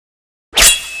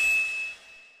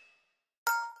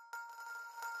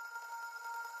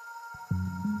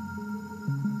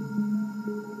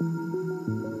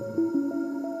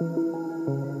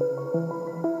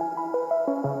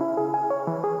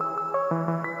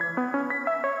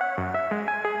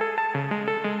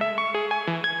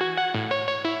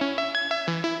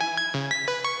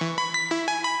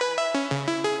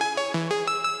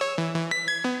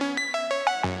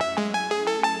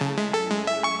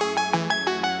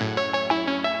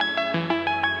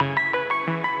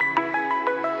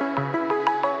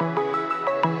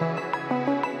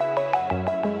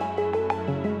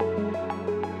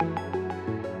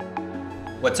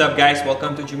What's up guys,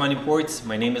 welcome to Dreamon Imports.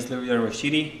 My name is Labrador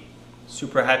Z.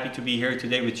 Super happy to be here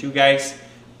today with you guys.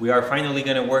 We are finally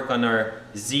going to work on our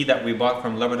Z that we bought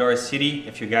from Labrador Z.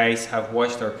 If you guys have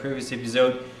watched our previous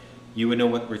episode, you would know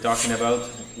what we're talking about,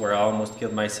 where I almost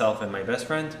killed myself and my best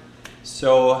friend.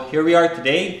 So here we are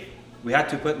today. We had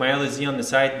to put my other Z on the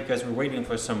side because we're waiting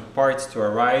for some parts to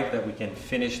arrive that we can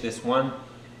finish this one.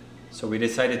 So we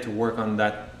decided to work on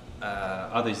that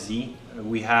other Z.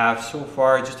 We have so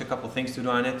far just a couple things to do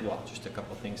on it. Well, just a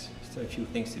couple things, still a few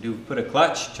things to do. Put a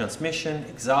clutch, transmission,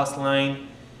 exhaust line,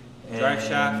 drive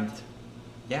shaft.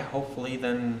 Yeah, hopefully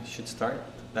then should start.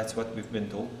 That's what we've been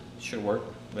told. Should work.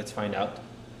 Let's find out.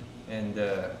 And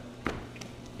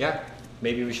yeah,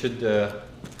 maybe we should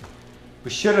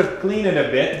have cleaned it a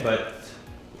bit, but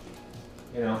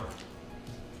you know,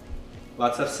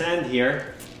 lots of sand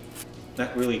here.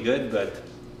 Not really good, but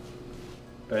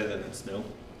better than the snow.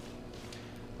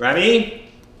 Rami,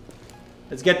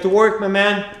 let's get to work, my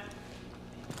man.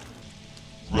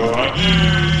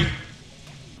 Rami!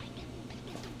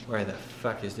 Where the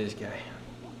fuck is this guy?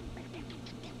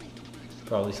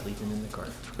 Probably sleeping in the car.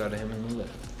 Forgot him in the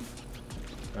lift.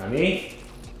 Rami?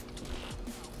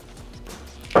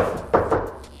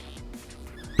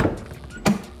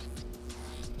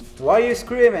 Why are you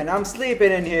screaming? I'm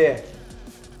sleeping in here.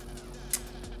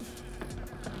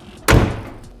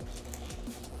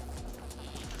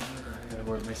 I gotta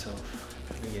work myself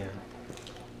again.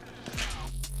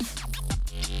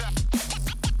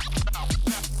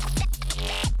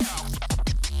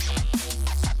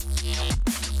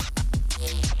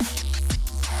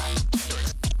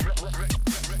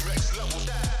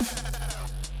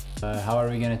 How are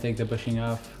we gonna take the bushing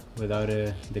off without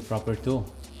the proper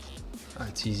tool? Ah,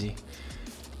 it's easy.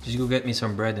 Just go get me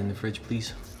some bread in the fridge,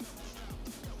 please.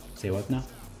 Say what now?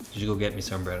 Just go get me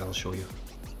some bread, I'll show you.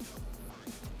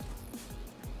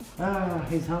 Ah,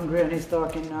 he's hungry and he's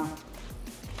talking now.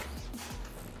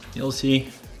 You'll see.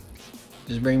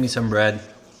 Just bring me some bread.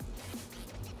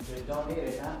 You don't need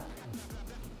it, huh?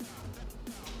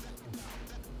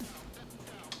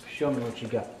 Show me what you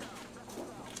got.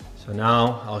 So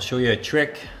now I'll show you a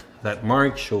trick that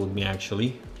Mark showed me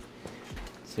actually.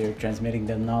 So you're transmitting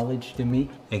the knowledge to me?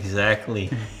 Exactly.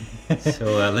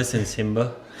 So listen,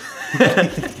 Simba.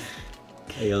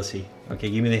 Okay, you'll see. Okay,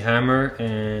 give me the hammer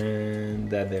and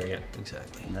that there, yeah,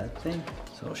 exactly. That thing?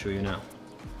 So I'll show you now.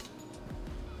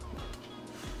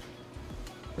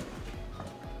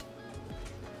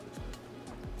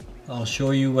 I'll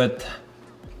show you what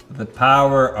the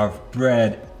power of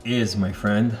bread is, my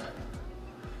friend.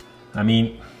 I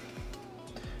mean,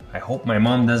 I hope my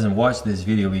mom doesn't watch this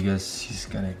video because she's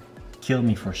gonna kill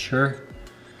me for sure.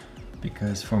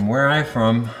 Because from where I'm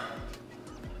from,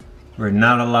 we're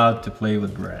not allowed to play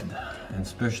with bread, and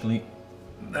especially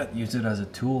not use it as a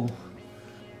tool.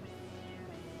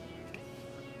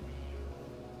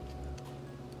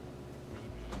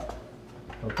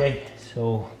 Okay,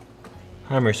 so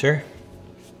hammer, sir.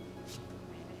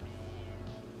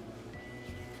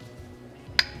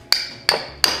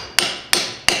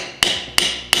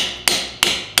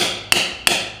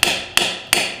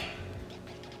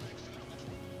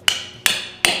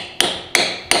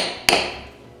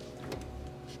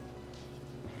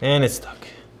 And it's stuck.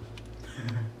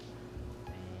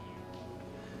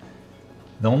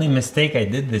 The only mistake I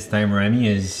did this time, Rami,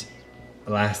 is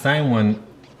last time when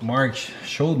Mark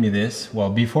showed me this,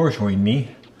 well, before showing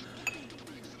me,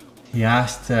 he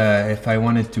asked if I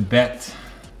wanted to bet,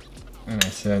 and I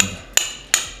said,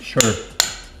 sure.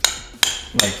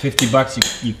 Like 50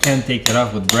 bucks, you can't take it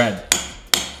off with bread.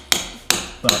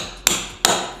 But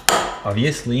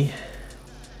obviously,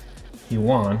 he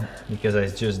won because I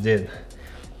just did.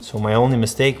 So my only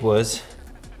mistake was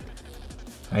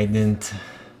I didn't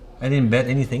bet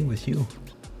anything with you.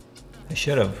 I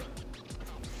should have.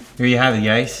 Here you have it,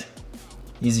 guys.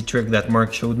 Easy trick that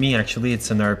Mark showed me. Actually, it's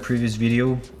in our previous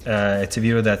video. It's a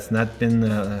video that's not been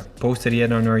posted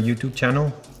yet on our YouTube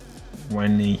channel.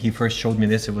 When he first showed me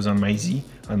this, it was on my Z,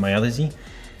 on my other Z.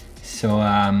 So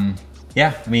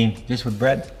yeah, I mean, just with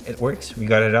bread, it works. We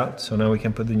got it out, so now we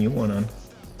can put the new one on.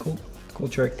 Cool, cool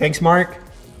trick. Thanks, Mark.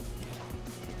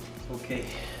 Okay.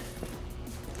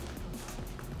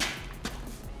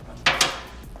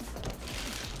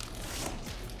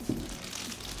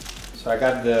 So I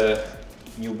got the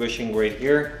new bushing right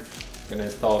here. I'm gonna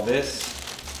install this.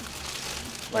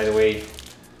 By the way,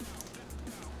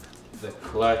 the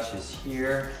clutch is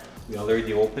here. We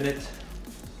already opened it.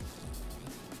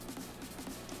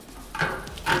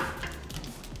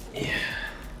 Yeah,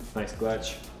 nice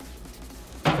clutch.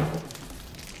 I'm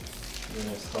gonna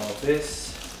install this.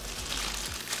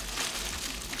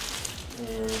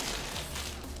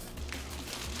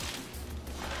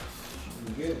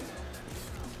 good.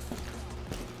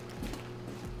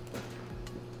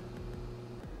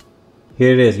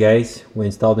 Here it is, guys. We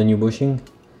installed the new bushing.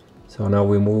 So now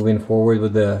we're moving forward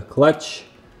with the clutch.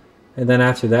 And then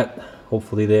after that,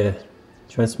 hopefully the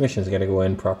transmission is gonna go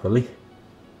in properly.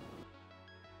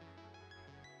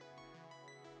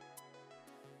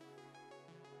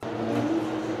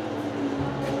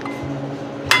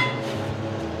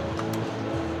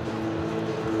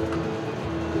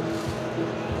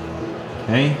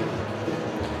 Okay,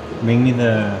 mainly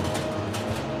the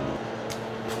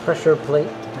Pressure plate.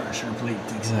 pressure plate,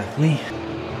 exactly.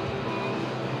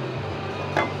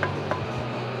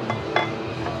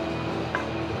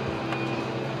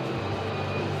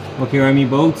 Okay, Remy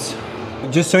boats.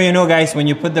 Just so you know, guys, when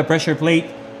you put the pressure plate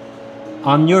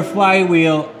on your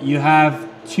flywheel, you have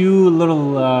two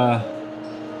little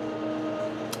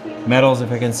metals,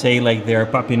 if I can say, like they're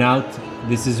popping out.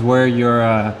 This is where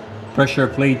your pressure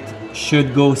plate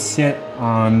should go sit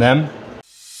on them.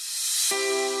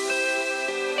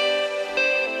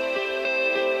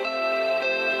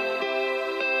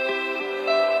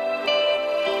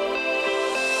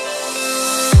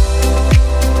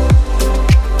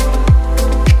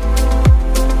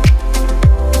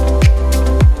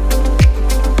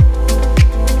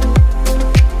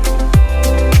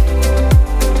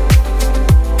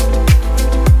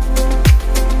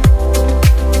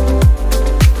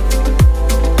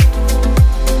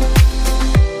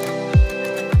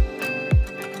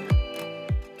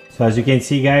 So as you can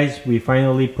see, guys, we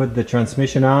finally put the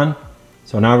transmission on.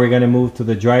 So now we're gonna move to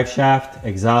the drive shaft,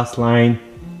 exhaust line,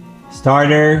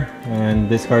 starter, and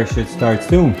this car should start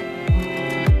soon.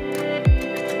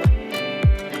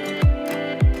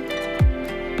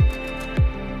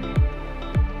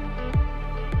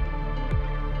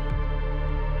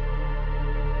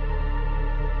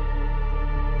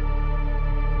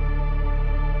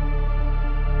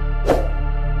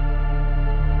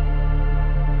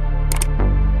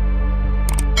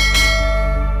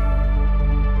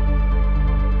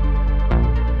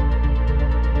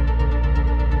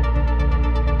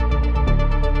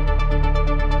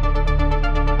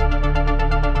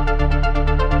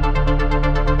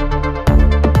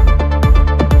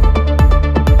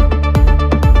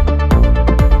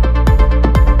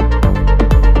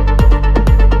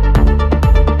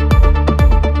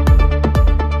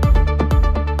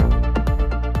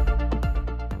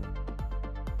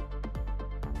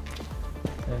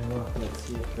 Let's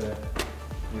see if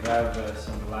we have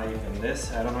some life in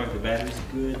this. I don't know if the battery's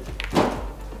good.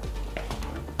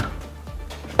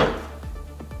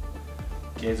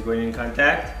 Okay, it's going in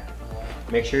contact.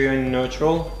 Make sure you're in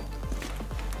neutral.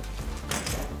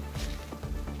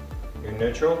 You're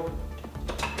neutral.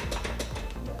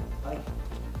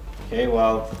 Okay,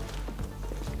 well,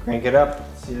 crank it up.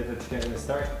 See if it's getting to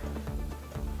start.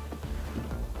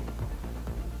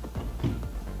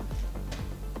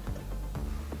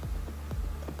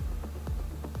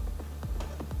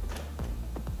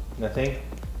 Nothing?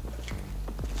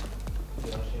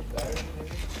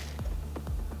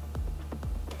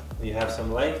 You have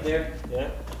some light there?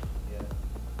 Yeah? Yeah.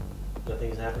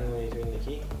 Nothing's happening when you turn the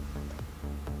key?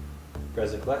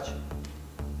 Press the clutch?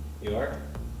 You are?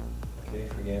 Okay,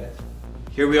 forget it.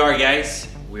 Here we are, guys.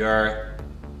 We are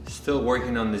still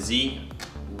working on the Z.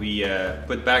 We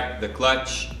put back the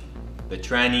clutch, the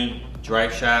tranny,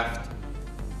 drive shaft.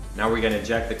 Now we're gonna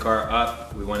jack the car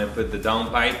up. We wanna put the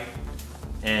downpipe,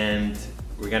 and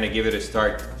we're gonna give it a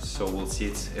start, so we'll see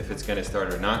if it's gonna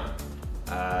start or not.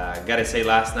 I gotta say,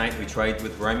 last night we tried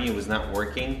with Remy, it was not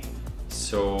working,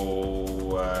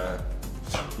 so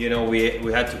you know,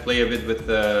 we had to play a bit with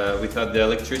we thought the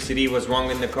electricity was wrong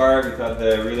in the car, we thought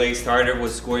the relay starter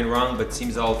was going wrong, but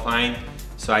seems all fine.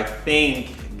 So I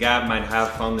think Gab might have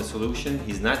found the solution.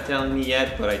 He's not telling me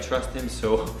yet, but I trust him,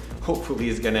 so hopefully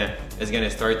it's gonna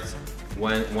start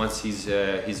once he's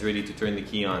ready to turn the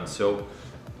key on. So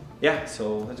yeah,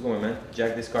 so let's go, man.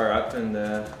 Jack this car up and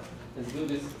let's do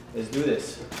this. Let's do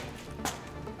this.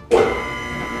 Okay,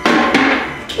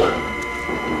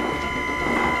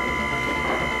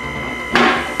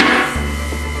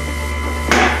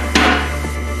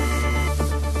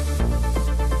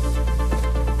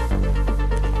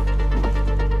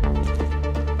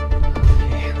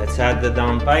 let's add the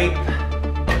downpipe.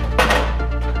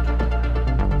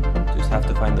 Just have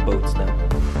to find the bolts now.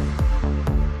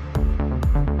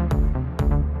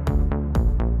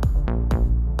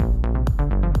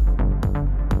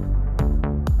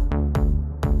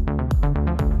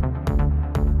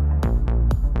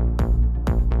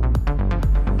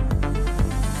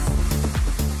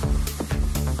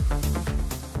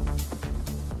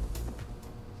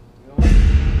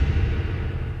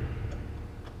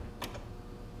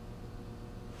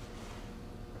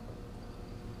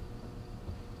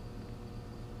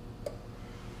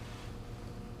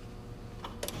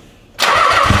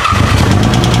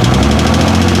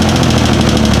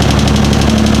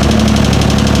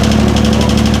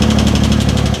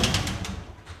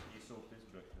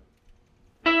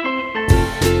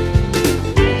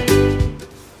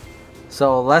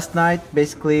 So last night,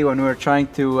 basically when we were trying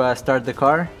to start the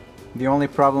car, the only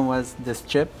problem was this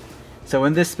chip. So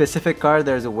in this specific car,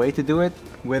 there's a way to do it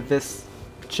with this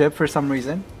chip for some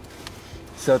reason.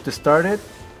 So to start it,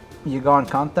 you go on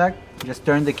contact, just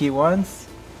turn the key once,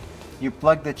 you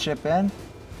plug the chip in,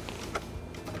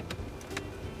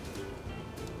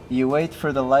 you wait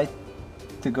for the light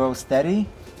to go steady,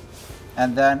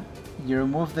 and then you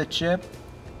remove the chip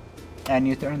and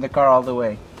you turn the car all the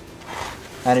way,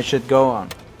 and it should go on.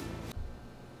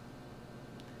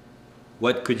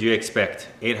 What could you expect?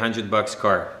 $800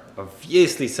 car.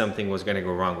 Obviously something was gonna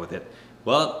go wrong with it.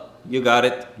 Well, you got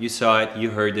it, you saw it, you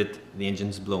heard it, the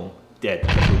engine's blown. Dead.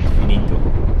 Finito.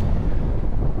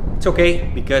 It's okay,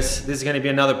 because this is gonna be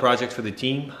another project for the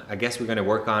team. I guess we're gonna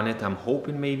work on it. I'm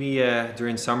hoping maybe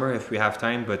during summer if we have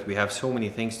time, but we have so many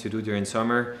things to do during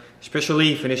summer,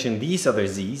 especially finishing these other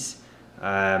Zs.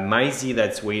 My Z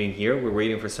that's waiting here, we're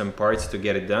waiting for some parts to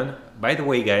get it done. By the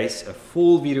way guys, a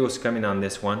full video is coming on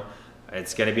this one.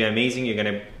 It's gonna be amazing. You're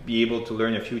gonna be able to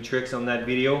learn a few tricks on that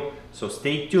video. So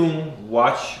stay tuned,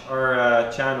 watch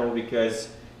our channel because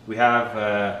we have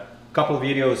a couple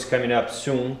videos coming up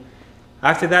soon.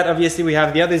 After that, obviously we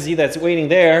have the other Z that's waiting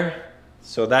there.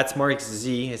 So that's Mark's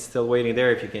Z, it's still waiting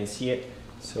there if you can see it.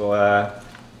 So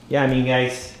yeah, I mean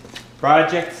guys,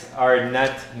 projects are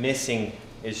not missing.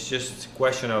 It's just a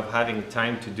question of having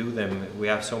time to do them. We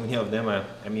have so many of them.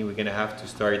 I mean, we're gonna have to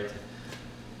start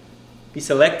be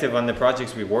selective on the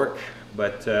projects we work.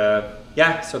 But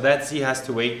yeah, so that Z has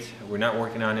to wait. We're not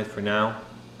working on it for now.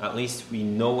 At least we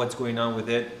know what's going on with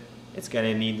it. It's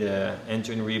gonna need an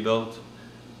engine rebuild.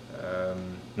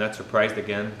 Not surprised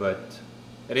again, but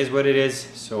it is what it is.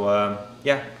 So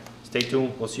yeah, stay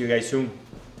tuned. We'll see you guys soon.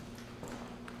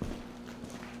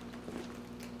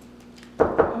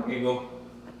 Okay, go.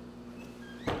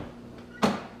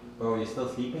 Oh, you're still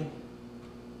sleeping?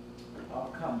 Oh,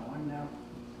 come on now.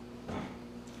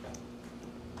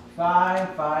 Fine,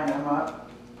 fine, I'm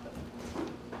up.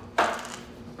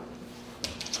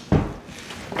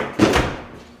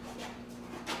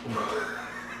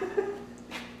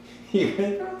 You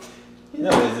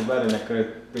know there's a button that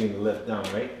could bring the lift down,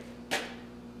 right?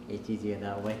 It's easier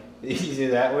that way. Easier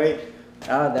that way?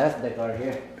 Oh, that's the car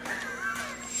here.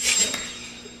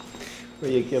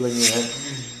 Where you killing me, man?